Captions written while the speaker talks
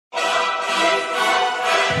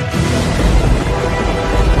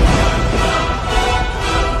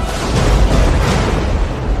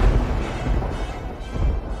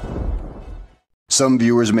Some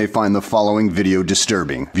viewers may find the following video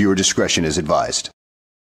disturbing. Viewer discretion is advised.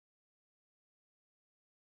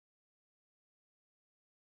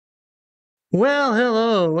 Well,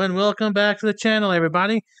 hello and welcome back to the channel,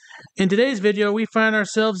 everybody. In today's video, we find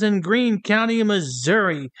ourselves in Greene County,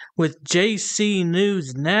 Missouri with JC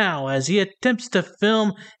News Now as he attempts to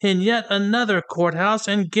film in yet another courthouse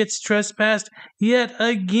and gets trespassed yet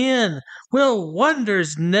again. Will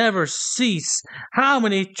wonders never cease? How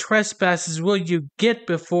many trespasses will you get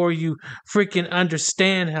before you freaking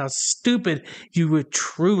understand how stupid you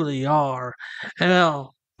truly are?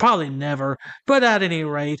 Well, probably never, but at any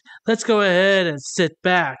rate, let's go ahead and sit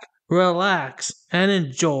back, relax, and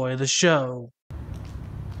enjoy the show.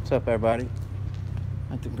 What's up, everybody?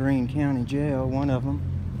 At the Greene County Jail, one of them.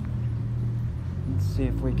 Let's see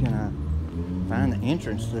if we can find the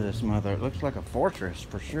entrance to this mother. It looks like a fortress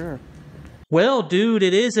for sure. Well, dude,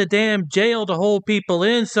 it is a damn jail to hold people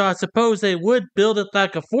in, so I suppose they would build it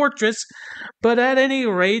like a fortress. But at any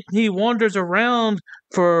rate, he wanders around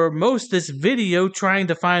for most of this video trying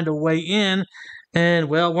to find a way in. And,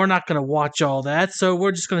 well, we're not going to watch all that, so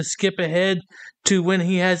we're just going to skip ahead to when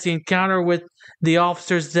he has the encounter with the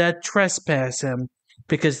officers that trespass him.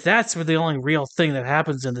 Because that's the only real thing that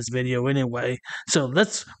happens in this video anyway. So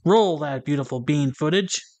let's roll that beautiful bean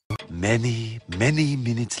footage. Many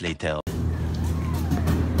minutes later.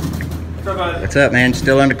 What's up, man?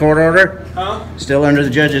 Still under court order? Huh? Still under the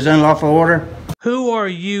judge's unlawful order? Who are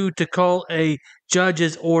you to call a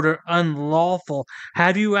judge's order unlawful?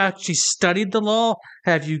 Have you actually studied the law?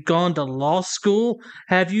 Have you gone to law school?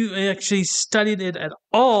 Have you actually studied it at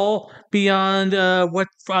all beyond what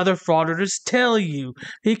other frauditors tell you?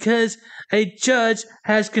 Because a judge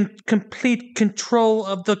has complete control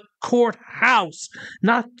of the courthouse,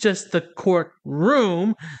 not just the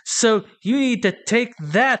courtroom. So you need to take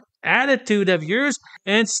that attitude of yours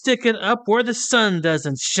and stick it up where the sun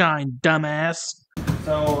doesn't shine, dumbass.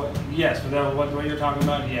 So, yes, without what you're talking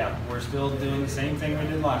about, yeah, we're still doing the same thing we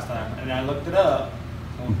did last time. And I looked it up,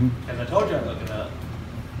 because I told you I looked it up,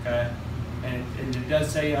 okay? And it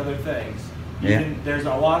does say other things. Yeah. There's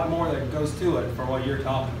a lot more that goes to it for what you're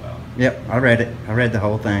talking about. Yep, I read it. I read the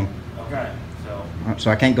whole thing. Okay, so.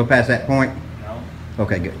 So I can't go past that point? No.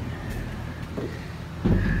 Okay, good.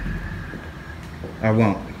 I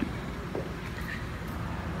won't.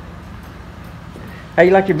 How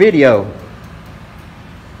you like your video?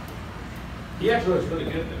 He actually looks really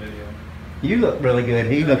good in the video. You look really good.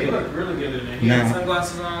 He looked really good in it. He had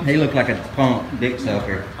sunglasses on. He looked like a punk dick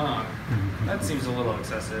sucker. Punk. That seems a little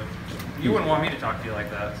excessive. You wouldn't want me to talk to you like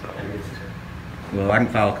that, so. Well, I can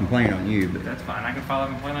file a complaint on you, but That's fine. I can file a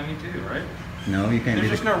complaint on you too, right? no, you can't There's be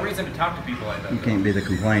just the, no reason to talk to people like that. you can't be the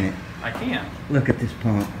complainant. I can't. Look at this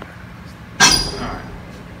punk. Alright.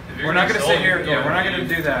 We're not gonna sit here, yeah, we're not gonna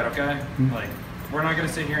do that, okay? Like, we're not gonna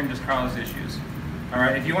sit here and just cause issues.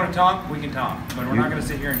 Alright, if you wanna talk, we can talk. But we're not gonna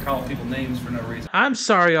sit here and call people names for no reason. I'm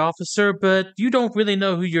sorry, officer, but you don't really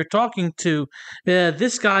know who you're talking to.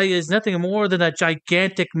 This guy is nothing more than a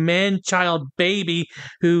gigantic man-child baby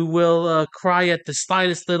who will cry at the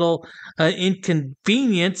slightest little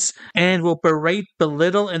inconvenience and will berate,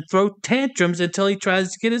 belittle, and throw tantrums until he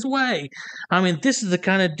tries to get his way. I mean, this is the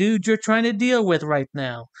kind of dude you're trying to deal with right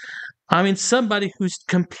now. I mean, somebody who's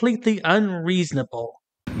completely unreasonable.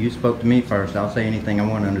 You spoke to me first. I'll say anything I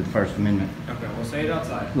want under the First Amendment. Okay, we'll say it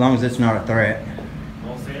outside. As long as it's not a threat.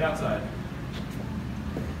 We'll say it outside.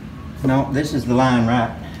 No, this is the line,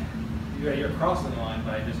 right? You're crossing the line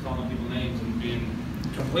by just calling people names and being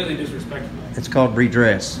completely disrespectful. It's called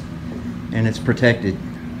redress, and it's protected.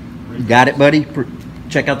 You got it, buddy?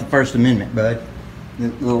 Check out the First Amendment, bud. The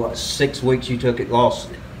little 6 weeks you took at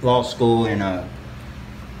law school in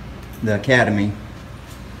the academy.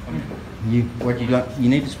 You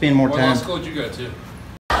need to spend more time. What law school did you go to?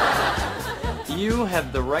 You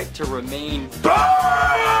have the right to remain.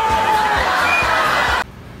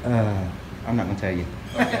 I'm not gonna tell you.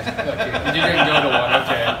 Okay. You didn't go to one,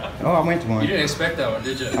 okay. Oh, I went to one. You didn't expect that one,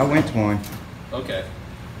 did you? I went to one. Okay.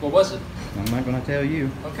 What was it? I'm not gonna tell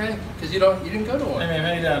you. Okay, because you didn't go to one. Hey man,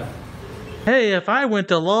 how you doing? Hey, if I went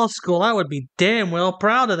to law school, I would be damn well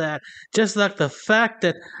proud of that. Just like the fact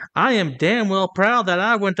that I am damn well proud that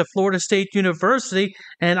I went to Florida State University,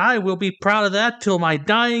 and I will be proud of that till my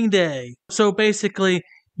dying day. So basically,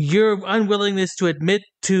 your unwillingness to admit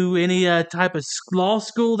to any type of law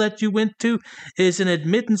school that you went to is an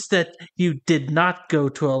admittance that you did not go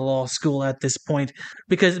to a law school at this point,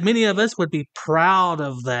 because many of us would be proud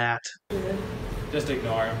of that. Just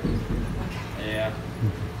ignore him. Yeah.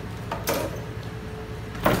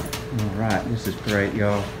 Alright, this is great,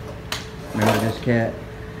 y'all. Remember this cat?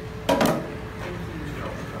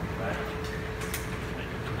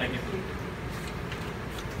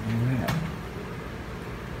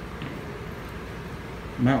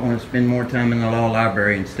 Might want to spend more time in the law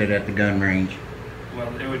library instead of at the gun range.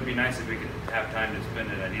 Well, it would be nice if we could have time to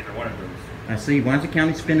spend it at either one of those. I see. Why is the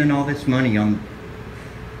county spending all this money on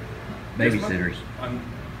babysitters?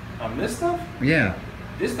 On this stuff? Yeah.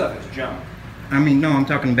 This stuff is junk. I mean, no, I'm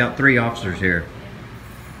talking about 3 officers here.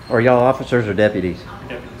 Are y'all officers or deputies?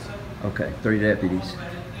 Deputies. Okay, 3 deputies.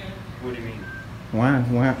 What do you mean?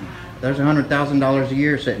 Why? There's $100,000 a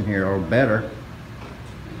year sitting here, or better.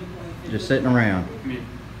 Just sitting around. I mean,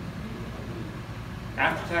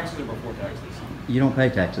 after taxes or before taxes? You don't pay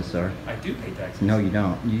taxes, sir. I do pay taxes. No, you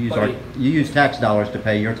don't. You Buddy. use tax dollars to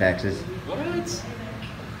pay your taxes. What?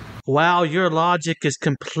 Wow, your logic is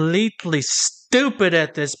completely stupid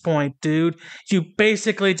at this point, dude. You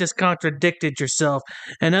basically just contradicted yourself.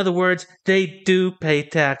 In other words, they do pay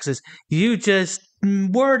taxes. You just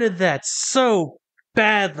worded that so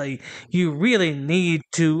badly. You really need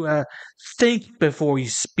to think before you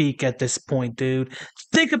speak at this point, dude.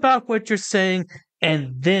 Think about what you're saying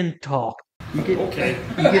and then talk. You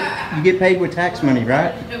get paid with tax money,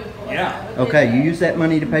 right? Yeah. Okay, you use that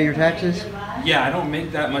money to pay your taxes? Yeah, I don't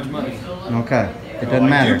make that much money. Okay, it doesn't I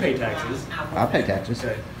matter. do pay taxes. I pay taxes.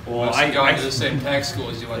 Okay. Well, So you go to the same tax school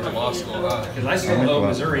as you went to law school, huh? because I still owe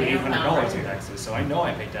Missouri $800 in taxes, so I know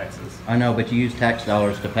I pay taxes. I know, but you use tax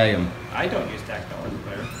dollars to pay them. I don't use tax dollars,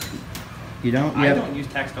 Claire. You don't? I don't use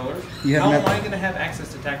tax dollars. You have How am nothing- I going to have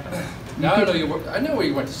access to tax dollars? Now I know I know where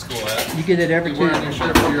you went to school at. You get it every You're 2 wearing your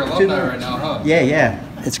shirt for your alumni right now, huh? Yeah.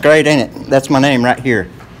 It's great, ain't it? That's my name right here.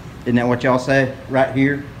 Isn't that what y'all say? Right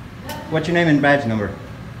here? What's your name and badge number?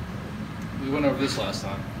 We went over this last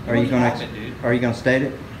time. Are you gonna have it, dude. Are you gonna state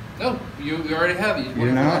it? No, you already have it. You You're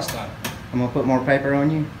went over not? last time. I'm gonna put more paper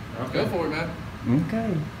on you. Go for it, man.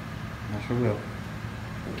 Okay. I sure will.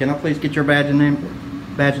 Can I please get your badge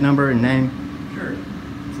number and name? Sure.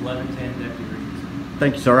 It's 1110 Deputy Reeves.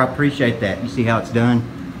 Thank you, sir. I appreciate that. You see how it's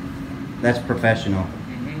done? That's professional.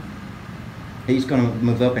 Mm-hmm. He's gonna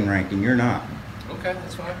move up in ranking. You're not. Okay,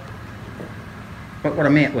 that's fine. But what I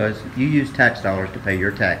meant was, you use tax dollars to pay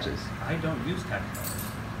your taxes. I don't use tax dollars.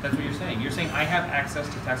 That's what you're saying. You're saying I have access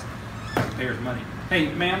to taxpayers' money.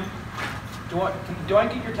 Hey, ma'am, do I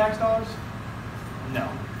get your tax dollars? No.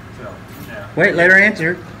 So, no. Wait, let her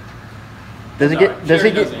answer.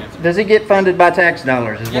 Does he get funded by tax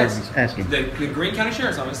dollars? Is Yes. what he's asking. The Greene County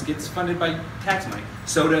Sheriff's Office gets funded by tax money.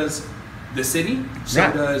 So does the city. So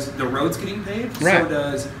Right. does the roads getting paved. Right. So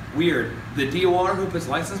does the DOR who puts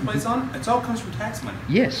license plates on. It all comes from tax money.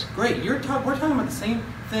 Yes. Great. We're talking about the same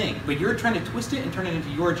thing, but you're trying to twist it and turn it into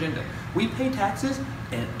your agenda. We pay taxes,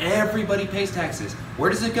 and everybody pays taxes. Where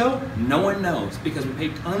does it go? No one knows, because we pay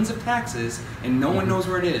tons of taxes, and no one knows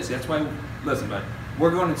where it is. That's why, listen, bud,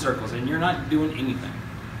 we're going in circles, and you're not doing anything.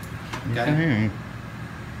 Okay?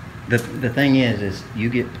 The thing is you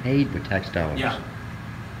get paid with tax dollars. Yeah.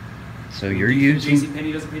 So you're using.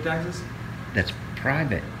 JCPenney doesn't pay taxes? That's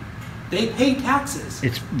private. They pay taxes.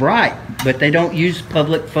 It's right, but they don't use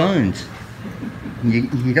public funds.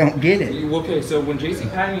 You don't get it. Okay, so when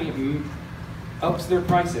JCPenney ups their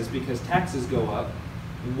prices because taxes go up,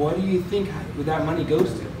 what do you think that money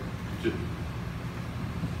goes to?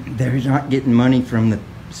 They're not getting money from the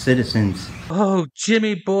citizens. Oh,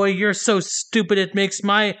 Jimmy boy, you're so stupid it makes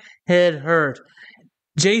my head hurt.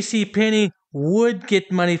 JCPenney would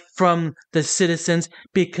get money from the citizens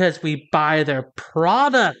because we buy their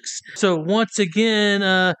products. So once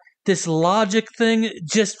again, this logic thing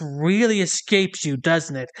just really escapes you,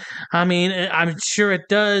 doesn't it? I mean, I'm sure it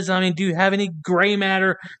does. I mean, do you have any gray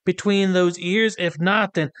matter between those ears? If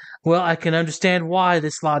not, then, well, I can understand why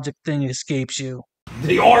this logic thing escapes you.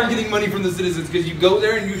 They are getting money from the citizens because you go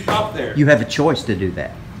there and you shop there. You have a choice to do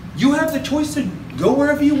that. You have the choice to go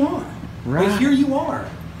wherever you want. Right. But here you are.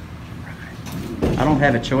 I don't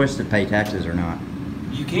have a choice to pay taxes or not.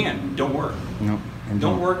 You can. Don't work. No. And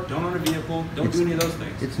Don't work. Don't own a vehicle. Don't do any of those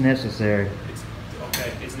things. It's necessary. It's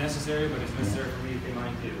okay. It's necessary, but it's necessary for me to pay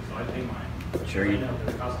mine too. So I pay mine. Sure you I know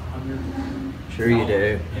because it costs $100. Sure you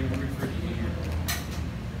do. Every freaking year.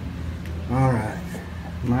 All right.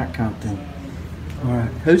 Mike Compton. All right.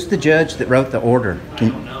 Who's the judge that wrote the order? I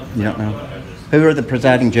don't know. You don't know? Who are the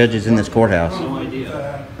presiding judges in this courthouse? No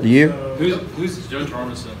idea. Do you? Who's Judge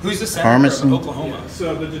Harmison. Who's the senator Harmison? of Oklahoma?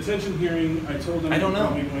 So the detention hearing, I told them I don't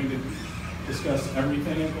know. we're going to discuss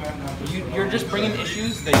everything of that. Not just You're just bringing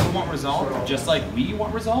issues that you want resolved, just like we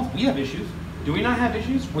want resolved. We have issues. Do we not have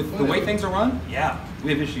issues with the way things are run? Yeah,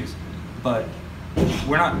 we have issues, but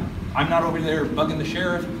we're not. I'm not over there bugging the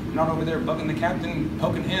sheriff. I'm not over there bugging the captain,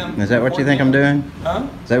 poking him. Is that what you think I'm doing? Huh?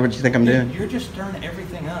 Is that what you think I'm doing? You're just stirring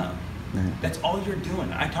everything up. That's all you're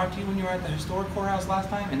doing. I talked to you when you were at the historic courthouse last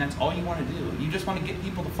time, and that's all you want to do. You just want to get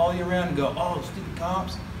people to follow you around and go, oh, stupid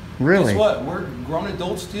cops. Really? Guess what? We're grown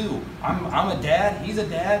adults too. I'm a dad. He's a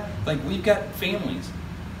dad. Like, we've got families.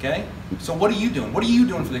 Okay? So what are you doing? What are you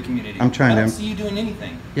doing for the community? I'm trying to. I don't see you doing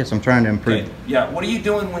anything. Yes, I'm trying to improve. Okay. Yeah. What are you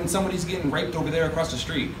doing when somebody's getting raped over there across the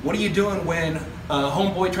street? What are you doing when a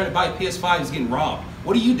homeboy trying to buy a PS5 is getting robbed?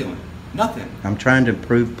 What are you doing? Nothing. I'm trying to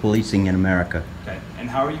improve policing in America. Okay. And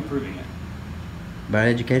how are you proving it? By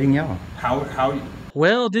educating y'all. How you?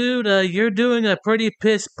 Well, dude, you're doing a pretty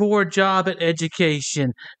piss poor job at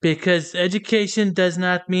education, because education does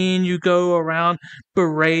not mean you go around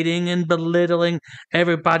berating and belittling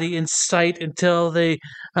everybody in sight until they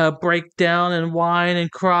break down and whine and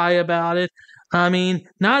cry about it. I mean,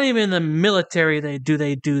 not even in the military they do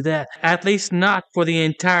that. At least not for the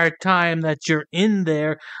entire time that you're in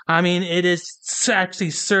there. I mean,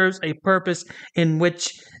 actually serves a purpose in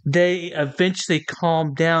which they eventually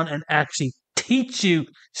calm down and actually teach you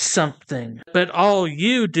something. But all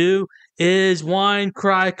you do is whine,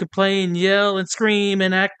 cry, complain, yell, and scream,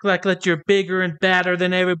 and act like that you're bigger and badder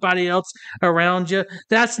than everybody else around you.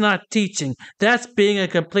 That's not teaching. That's being a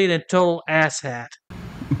complete and total asshat.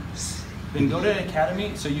 Then go to an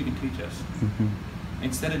academy so you can teach us.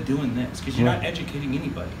 Instead of doing this, because you're not educating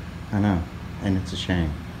anybody. I know, and it's a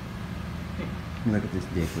shame. Look at this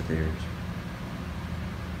dick with ears.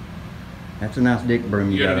 That's a nice dick broom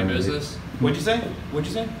you You got got any on business? What'd you say? What'd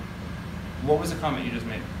you say? What was the comment you just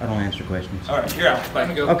made? I don't answer questions. All right, you're out. Bye. Time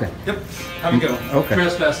to go. Okay. Yep. Have a go. Okay.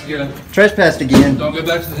 Trespass again. Trespassed again. Don't go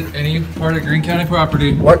back to any part of Greene County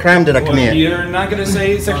property. What crime did I Well, commit? you're not going to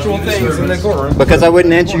say sexual things in the courtroom. Because I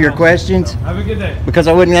wouldn't answer your questions? Have a good day. Because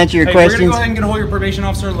I wouldn't answer your Hey, we're going to questions? go ahead and get a hold of your probation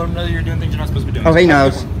officer and let him know that you're doing things you're not supposed to be doing. Oh, he Have a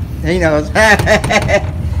knows. good one. He knows.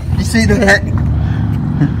 You see that?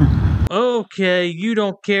 Okay, you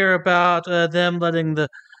don't care about them letting the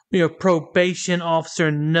probation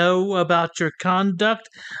officer know about your conduct.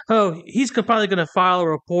 Oh, he's probably going to file a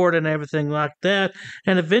report and everything like that,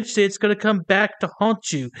 and eventually it's going to come back to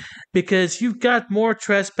haunt you, because you've got more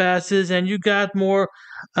trespasses and you got more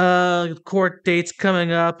court dates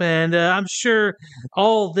coming up, and I'm sure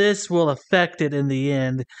all this will affect it in the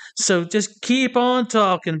end. So just keep on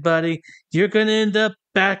talking, buddy. You're going to end up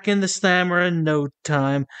back in the slammer in no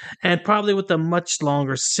time, and probably with a much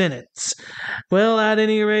longer sentence. Well, at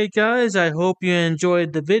any rate, guys, I hope you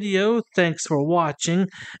enjoyed the video. Thanks for watching,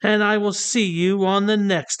 and I will see you on the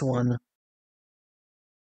next one.